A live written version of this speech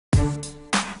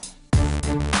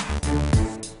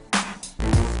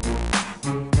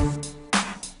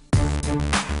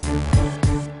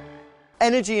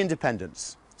Energy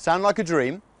independence. Sound like a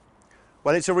dream?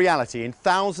 Well, it's a reality in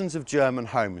thousands of German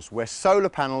homes where solar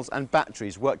panels and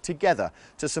batteries work together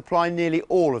to supply nearly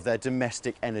all of their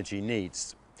domestic energy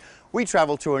needs. We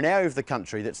travel to an area of the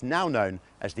country that's now known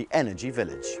as the Energy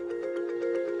Village.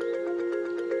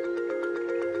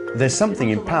 There's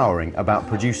something empowering about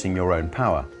producing your own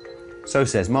power. So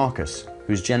says Marcus,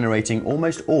 who's generating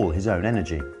almost all his own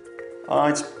energy.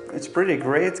 It's pretty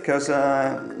great because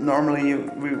normally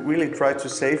we really try to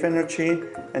save energy,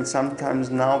 and sometimes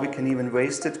now we can even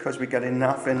waste it because we got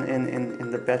enough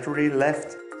in the battery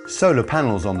left. Solar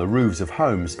panels on the roofs of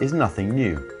homes is nothing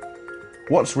new.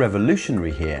 What's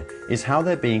revolutionary here is how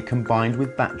they're being combined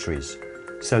with batteries,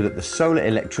 so that the solar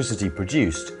electricity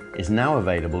produced is now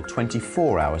available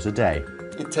 24 hours a day.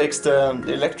 It takes the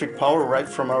electric power right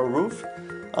from our roof.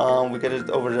 We get it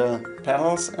over the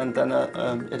panels, and then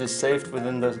it is saved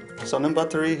within the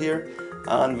battery here,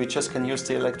 and we just can use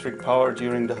the electric power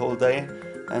during the whole day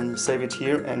and save it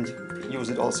here and use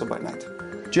it also by night.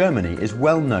 Germany is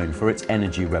well known for its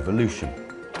energy revolution.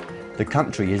 The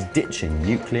country is ditching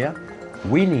nuclear,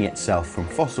 weaning itself from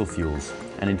fossil fuels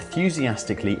and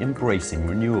enthusiastically embracing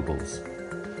renewables.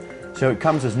 So it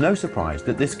comes as no surprise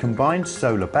that this combined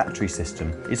solar battery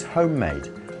system is homemade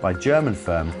by German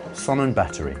firm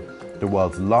Sonnenbatterie, the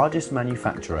world's largest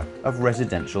manufacturer of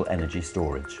residential energy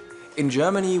storage. In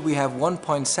Germany, we have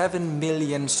 1.7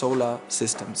 million solar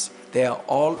systems. They are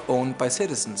all owned by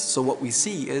citizens. So what we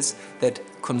see is that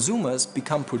consumers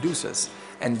become producers.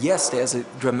 And yes, there's a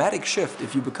dramatic shift.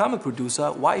 If you become a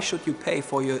producer, why should you pay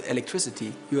for your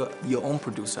electricity? You're your own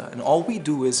producer. And all we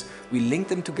do is we link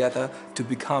them together to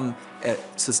become a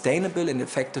sustainable and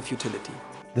effective utility.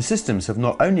 The systems have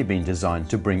not only been designed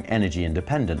to bring energy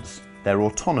independence, they're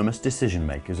autonomous decision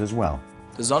makers as well.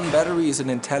 The Sonnenbatterie is an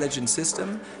intelligent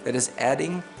system that is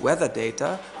adding weather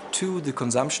data to the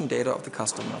consumption data of the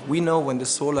customer. We know when the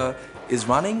solar is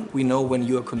running, we know when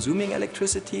you are consuming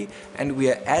electricity, and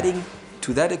we are adding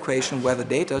to that equation weather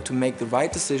data to make the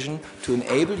right decision to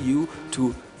enable you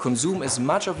to consume as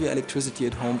much of your electricity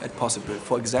at home as possible.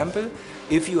 For example,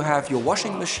 if you have your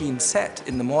washing machine set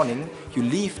in the morning, you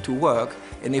leave to work,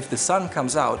 and if the sun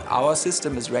comes out, our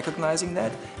system is recognizing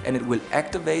that, and it will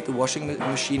activate the washing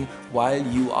machine while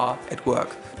you are at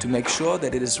work to make sure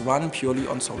that it is run purely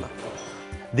on solar.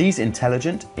 These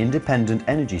intelligent, independent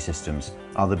energy systems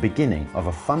are the beginning of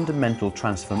a fundamental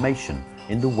transformation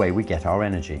in the way we get our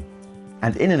energy.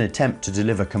 And in an attempt to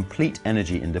deliver complete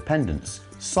energy independence,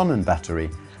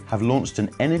 Sonnenbatterie have launched an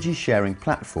energy-sharing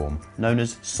platform known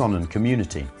as Sonnen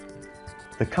Community.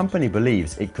 The company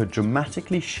believes it could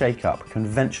dramatically shake up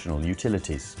conventional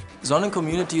utilities. Sonnen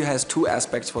Community has two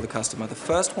aspects for the customer. The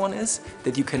first one is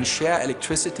that you can share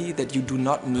electricity that you do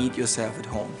not need yourself at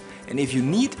home. And if you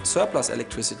need surplus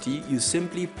electricity, you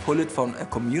simply pull it from a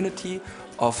community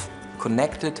of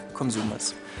connected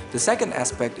consumers. The second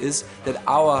aspect is that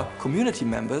our community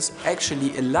members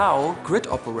actually allow grid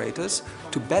operators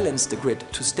to balance the grid,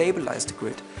 to stabilize the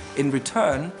grid. In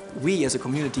return, we as a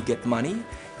community get money,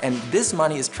 and this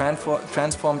money is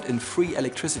transformed in free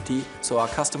electricity, so our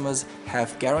customers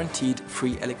have guaranteed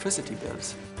free electricity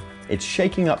bills. It's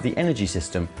shaking up the energy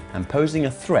system and posing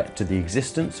a threat to the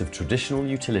existence of traditional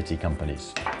utility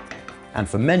companies. And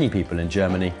for many people in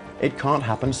Germany, it can't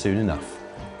happen soon enough.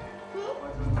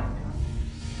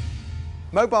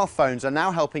 Mobile phones are now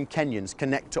helping Kenyans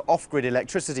connect to off-grid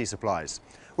electricity supplies.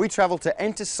 We travel to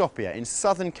Entisopia in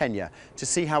southern Kenya to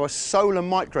see how a solar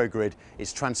microgrid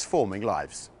is transforming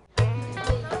lives.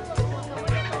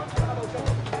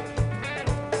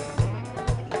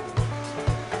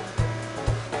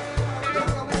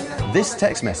 This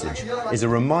text message is a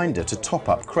reminder to top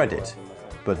up credit,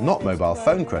 but not mobile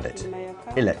phone credit,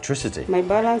 electricity. My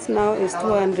balance now is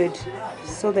 200,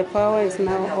 so the power is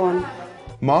now on.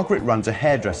 Margaret runs a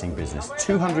hairdressing business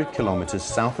 200 kilometers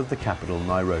south of the capital,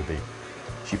 Nairobi.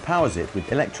 She powers it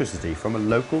with electricity from a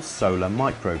local solar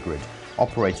microgrid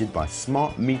operated by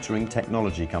smart metering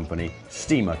technology company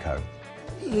Steamerco.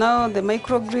 Now the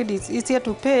microgrid is easier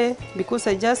to pay because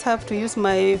I just have to use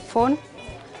my phone.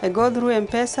 I go through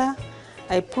M-Pesa,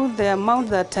 I put the amount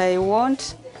that I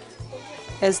want,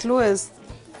 as low as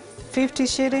 50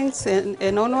 shillings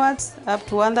and onwards, up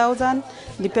to 1,000,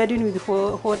 depending with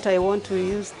what I want to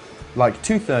use. Like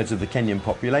two-thirds of the Kenyan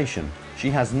population, she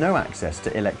has no access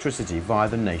to electricity via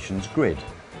the nation's grid,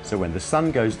 so when the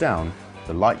sun goes down,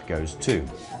 the light goes too.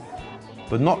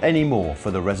 But not anymore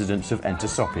for the residents of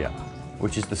Entisopia,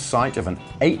 which is the site of an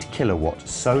 8-kilowatt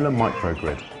solar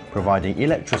microgrid providing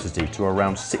electricity to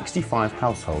around 65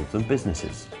 households and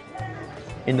businesses.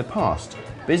 In the past,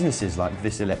 Businesses like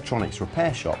this electronics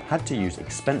repair shop had to use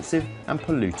expensive and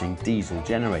polluting diesel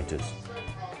generators.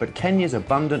 But Kenya's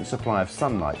abundant supply of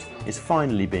sunlight is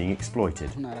finally being exploited,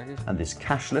 and this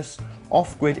cashless,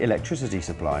 off-grid electricity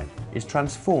supply is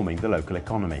transforming the local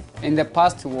economy. In the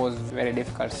past, it was a very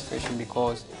difficult situation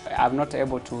because I'm not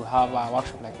able to have a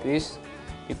workshop like this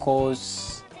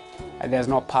because there's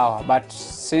no power. But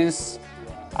since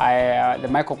the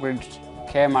microgrid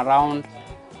came around,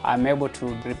 I'm able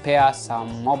to repair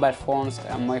some mobile phones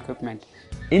and more equipment.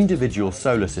 Individual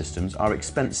solar systems are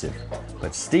expensive,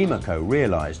 but Steamaco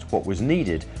realised what was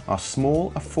needed are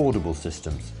small, affordable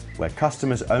systems where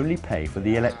customers only pay for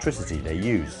the electricity they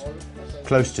use.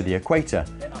 Close to the equator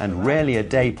and rarely a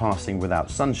day passing without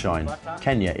sunshine,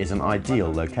 Kenya is an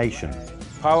ideal location.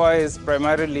 Power is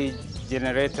primarily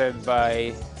generated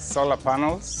by solar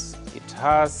panels. It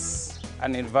has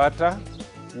an inverter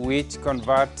which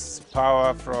converts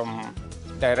power from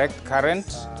direct current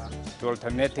to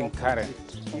alternating current.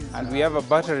 And we have a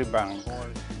battery bank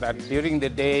that during the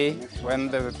day, when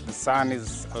the sun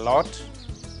is a lot,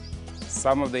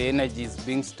 some of the energy is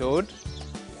being stored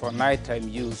for nighttime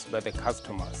use by the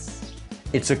customers.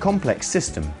 It's a complex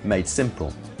system made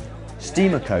simple.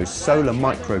 Steamaco's solar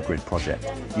microgrid project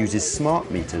uses smart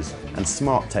meters and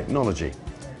smart technology,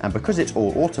 and because it's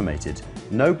all automated,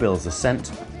 no bills are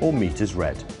sent or meters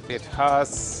read. It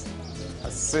has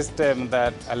a system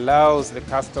that allows the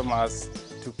customers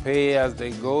to pay as they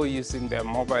go using their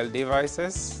mobile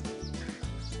devices,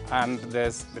 and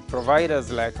the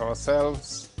providers like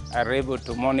ourselves are able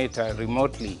to monitor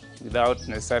remotely without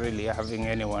necessarily having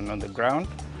anyone on the ground.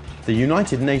 The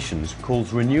United Nations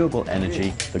calls renewable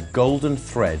energy the golden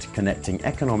thread connecting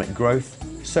economic growth,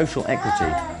 social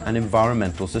equity and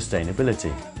environmental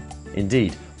sustainability.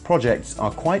 Indeed, projects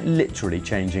are quite literally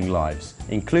changing lives,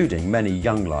 including many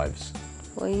young lives.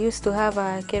 We used to have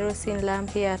a kerosene lamp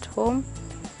here at home.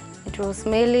 It was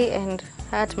smelly and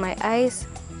hurt my eyes,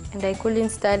 and I couldn't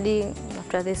study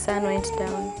after the sun went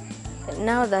down.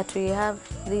 Now that we have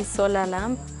this solar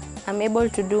lamp, I'm able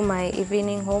to do my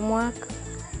evening homework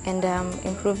and I'm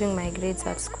improving my grades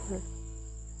at school.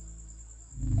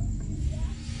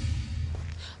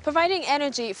 Providing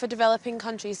energy for developing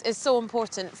countries is so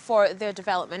important for their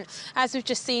development. As we've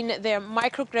just seen, their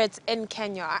microgrids in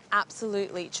Kenya are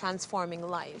absolutely transforming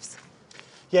lives.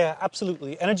 Yeah,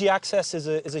 absolutely. Energy access is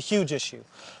a huge issue.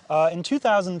 In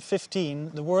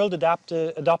 2015, the world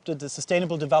adopted the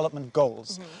Sustainable Development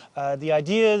Goals. The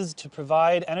idea is to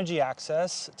provide energy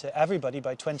access to everybody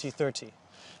by 2030.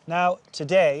 Now,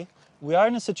 today, we are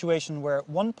in a situation where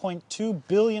 1.2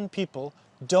 billion people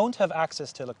don't have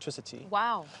access to electricity.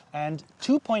 Wow. And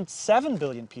 2.7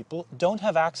 billion people don't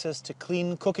have access to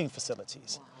clean cooking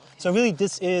facilities. Wow, okay. So really,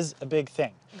 this is a big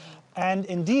thing. And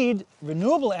indeed,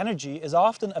 renewable energy is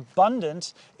often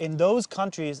abundant in those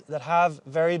countries that have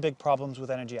very big problems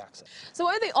with energy access. So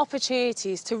what are the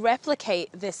opportunities to replicate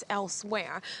this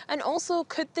elsewhere? And also,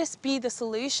 could this be the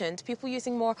solution to people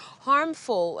using more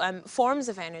harmful forms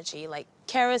of energy, like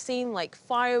kerosene, like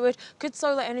firewood? Could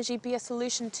solar energy be a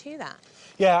solution to that?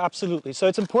 Yeah, absolutely. So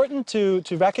it's important to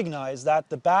recognize that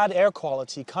the bad air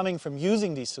quality coming from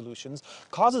using these solutions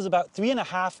causes about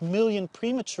 3.5 million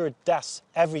premature deaths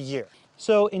every year.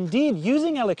 So indeed,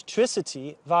 using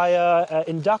electricity via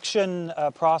induction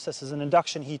processes, an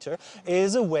induction heater,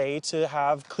 is a way to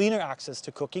have cleaner access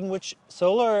to cooking, which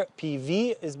solar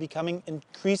PV is becoming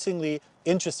increasingly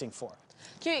interesting for.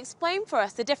 Can you explain for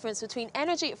us the difference between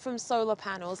energy from solar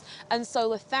panels and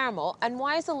solar thermal, and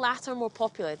why is the latter more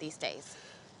popular these days?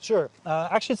 Sure.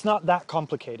 Actually, it's not that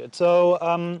complicated. So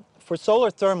for solar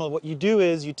thermal, what you do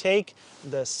is you take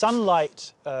the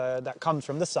sunlight that comes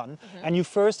from the sun and you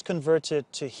first convert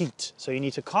it to heat. So you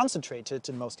need to concentrate it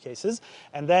in most cases.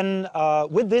 And then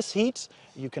with this heat,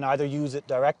 you can either use it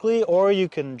directly or you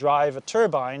can drive a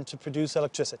turbine to produce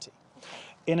electricity.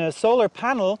 In a solar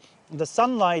panel, the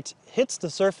sunlight hits the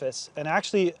surface, and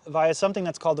actually via something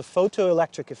that's called the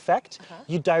photoelectric effect,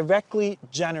 you directly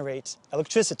generate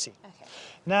electricity.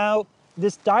 Now,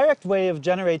 this direct way of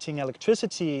generating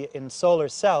electricity in solar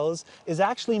cells is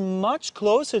actually much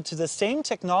closer to the same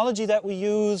technology that we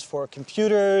use for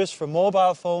computers, for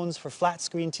mobile phones, for flat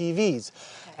screen TVs.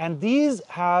 And these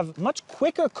have much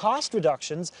quicker cost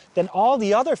reductions than all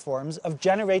the other forms of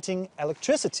generating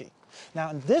electricity.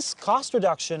 Now, this cost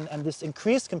reduction and this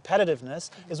increased competitiveness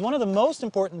is one of the most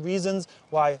important reasons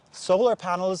why solar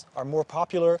panels are more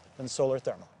popular than solar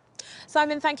thermal.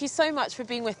 Simon, thank you so much for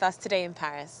being with us today in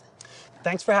Paris.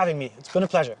 Thanks for having me. It's been a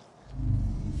pleasure.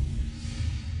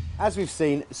 As we've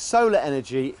seen, solar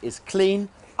energy is clean,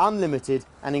 unlimited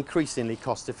and increasingly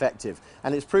cost effective.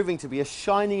 And it's proving to be a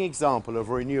shining example of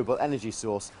a renewable energy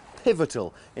source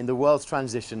pivotal in the world's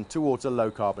transition towards a low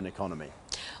carbon economy.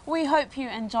 We hope you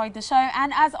enjoyed the show,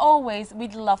 and as always,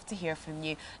 we'd love to hear from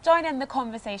you. Join in the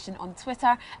conversation on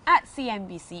Twitter at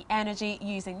CNBC Energy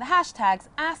using the hashtags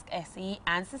AskSE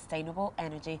and Sustainable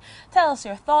Energy. Tell us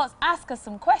your thoughts, ask us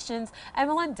some questions, and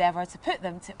we'll endeavour to put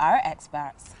them to our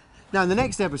experts. Now, in the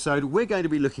next episode, we're going to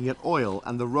be looking at oil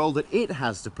and the role that it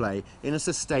has to play in a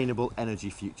sustainable energy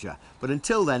future. But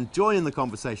until then, join in the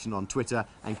conversation on Twitter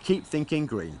and keep thinking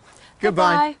green.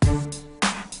 Goodbye.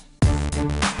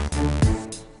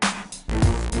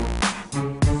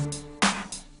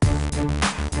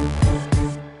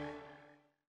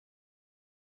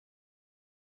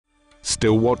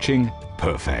 Still watching?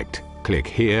 Perfect. Click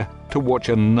here to watch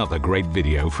another great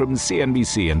video from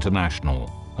CNBC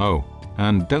International. Oh,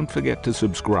 and don't forget to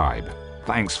subscribe.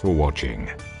 Thanks for watching.